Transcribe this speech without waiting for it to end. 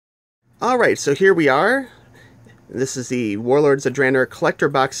Alright, so here we are. This is the Warlords of Draenor collector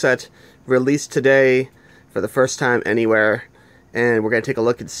box set released today for the first time anywhere. And we're going to take a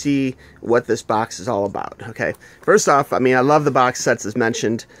look and see what this box is all about. Okay, first off, I mean, I love the box sets as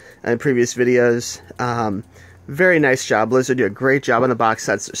mentioned in previous videos. Very nice job. Blizzard do a great job on the box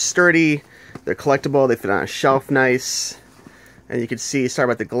sets. They're sturdy, they're collectible, they fit on a shelf nice. And you can see, sorry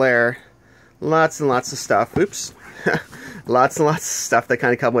about the glare, lots and lots of stuff. Oops. Lots and lots of stuff that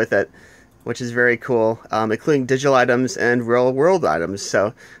kind of come with it, which is very cool, including digital items and real world items,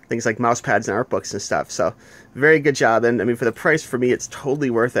 so things like mouse pads and art books and stuff. So very good job, and I mean, for the price, for me, it's totally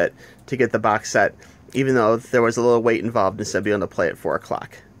worth it to get the box set, even though there was a little wait involved instead of being able to play at 4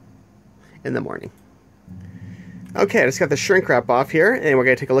 o'clock in the morning. Okay, I just got the shrink wrap off here, and we're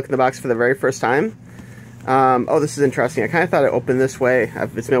going to take a look in the box for the very first time. Oh, this is interesting. I kind of thought it opened this way.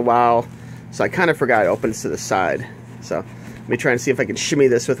 It's been a while, so I kind of forgot it opens to the side. So let me try and see if I can shimmy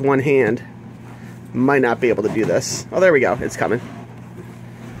this with one hand. Might not be able to do this. Oh, there we go. It's coming.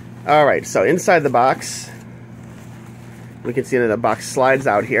 Alright, so inside the box, we can see that the box slides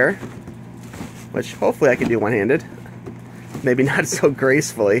out here, which hopefully I can do one-handed. Maybe not so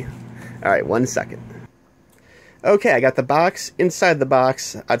gracefully. Alright, 1 second. Okay, I got the box, inside the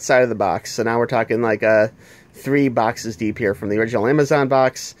box, outside of the box. So now we're talking like 3 boxes deep here, from the original Amazon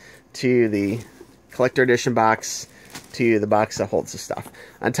box to the collector edition box to the box that holds the stuff.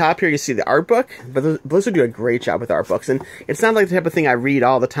 On top here you see the art book, but Blizzard do a great job with art books, and it's not like the type of thing I read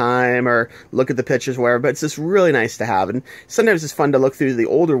all the time or look at the pictures or whatever, but it's just really nice to have, and sometimes it's fun to look through the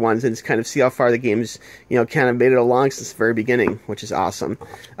older ones and just kind of see how far the game's, you know, kind of made it along since the very beginning, which is awesome.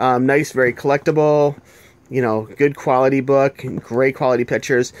 Nice, very collectible, you know, good quality book, great quality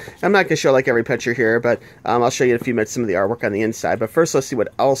pictures. I'm not going to show like every picture here, but I'll show you in a few minutes some of the artwork on the inside, but first let's see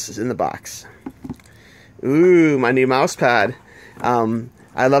what else is in the box. Ooh, my new mouse pad.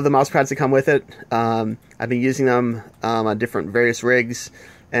 I love the mouse pads that come with it. I've been using them on different various rigs,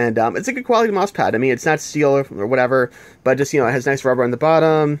 and it's a good quality mouse pad. I mean, it's not steel or whatever, but just, you know, it has nice rubber on the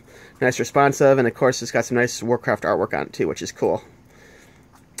bottom, nice responsive, and of course it's got some nice Warcraft artwork on it too, which is cool.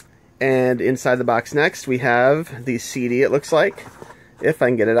 And inside the box next, we have the CD, it looks like. If I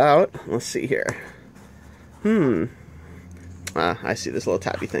can get it out. Let's see here. I see this little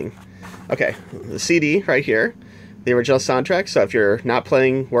tappy thing. Okay, the CD right here, the original soundtrack. So if you're not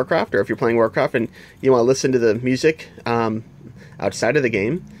playing Warcraft, or if you're playing Warcraft and you want to listen to the music outside of the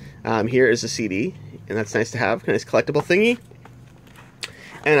game, here is the CD, and that's nice to have. Nice collectible thingy.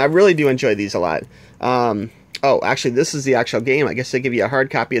 And I really do enjoy these a lot. Oh, actually, this is the actual game. I guess they give you a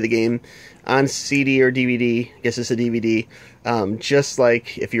hard copy of the game on CD or DVD. I guess it's a DVD, just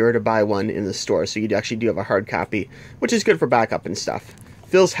like if you were to buy one in the store. So you actually do have a hard copy, which is good for backup and stuff.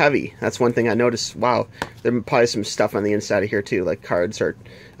 Feels heavy. That's one thing I noticed. Wow, there are probably some stuff on the inside of here too, like cards or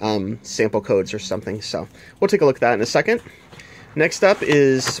sample codes or something. So we'll take a look at that in a second. Next up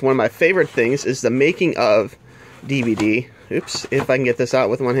is one of my favorite things, is the making of DVD. Oops, if I can get this out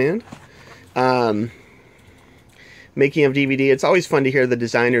with one hand. Making of DVD, it's always fun to hear the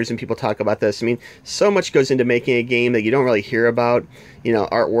designers and people talk about this. I mean, so much goes into making a game that you don't really hear about, you know,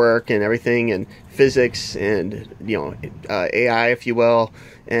 artwork and everything, and physics and, you know, AI, if you will,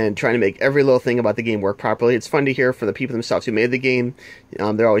 and trying to make every little thing about the game work properly. It's fun to hear from the people themselves who made the game.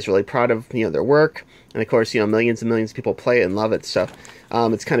 They're always really proud of, you know, their work, and of course, you know, millions and millions of people play it and love it. So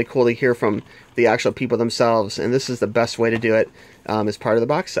it's kind of cool to hear from the actual people themselves, and this is the best way to do it as part of the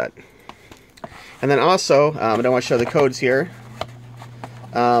box set. And then also, I don't want to show the codes here.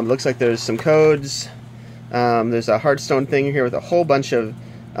 Looks like there's some codes. There's a Hearthstone thing here with a whole bunch of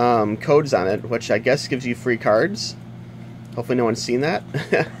codes on it, which I guess gives you free cards. Hopefully no one's seen that.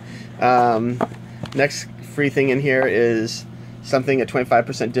 Next free thing in here is something at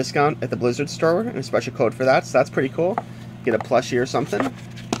 25% discount at the Blizzard store, and a special code for that, so that's pretty cool. Get a plushie or something.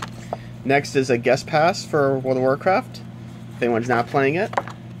 Next is a guest pass for World of Warcraft, if anyone's not playing it.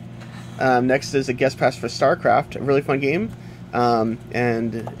 Next is a guest pass for StarCraft, a really fun game,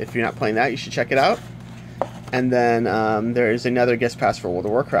 and if you're not playing that, you should check it out. And then there is another guest pass for World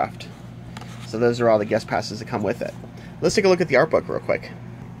of Warcraft. So those are all the guest passes that come with it. Let's take a look at the art book real quick.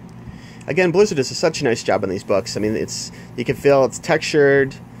 Again, Blizzard does such a nice job on these books. I mean, you can feel it's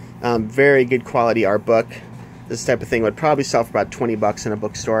textured, very good quality art book. This type of thing would probably sell for about 20 bucks in a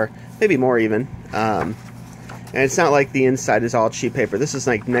bookstore, maybe more even. And it's not like the inside is all cheap paper. This is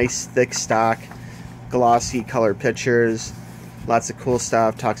like nice, thick stock, glossy colored pictures. Lots of cool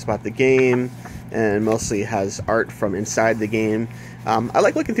stuff. Talks about the game, and mostly has art from inside the game. I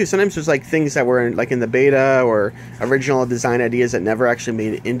like looking through. Sometimes there's like things that were in the beta, or original design ideas that never actually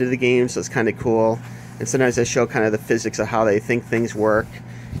made it into the game, so it's kind of cool. And sometimes they show kind of the physics of how they think things work.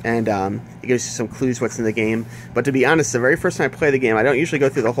 and it gives you some clues what's in the game. But to be honest, the very first time I play the game, I don't usually go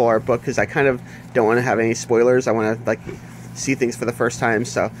through the whole art book because I kind of don't want to have any spoilers. I want to like see things for the first time,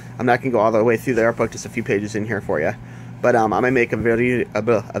 so I'm not going to go all the way through the art book, just a few pages in here for you. But I might make a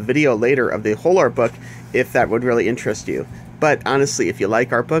video later of the whole art book if that would really interest you. But honestly, if you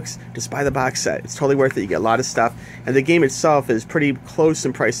like art books, just buy the box set. It's totally worth it. You get a lot of stuff, and the game itself is pretty close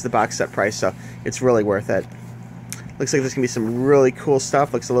in price to the box set price, so it's really worth it. Looks like there's going to be some really cool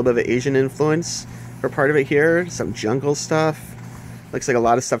stuff. Looks a little bit of Asian influence for part of it here. Some jungle stuff. Looks like a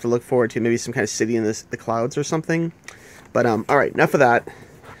lot of stuff to look forward to. Maybe some kind of city in the clouds or something. But alright, enough of that.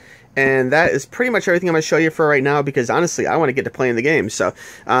 And that is pretty much everything I'm going to show you for right now, because honestly, I want to get to playing the game. So,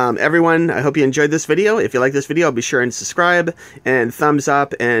 everyone, I hope you enjoyed this video. If you like this video, be sure and subscribe and thumbs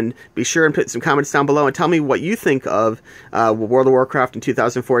up, and be sure and put some comments down below and tell me what you think of World of Warcraft in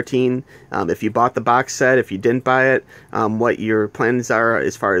 2014. If you bought the box set, if you didn't buy it, what your plans are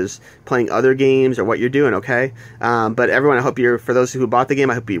as far as playing other games or what you're doing, okay? But everyone, I hope for those who bought the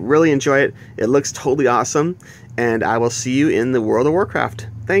game, I hope you really enjoy it. It looks totally awesome, and I will see you in the World of Warcraft.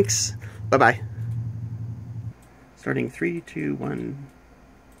 Thanks. Bye-bye. Starting 3, 2, 1.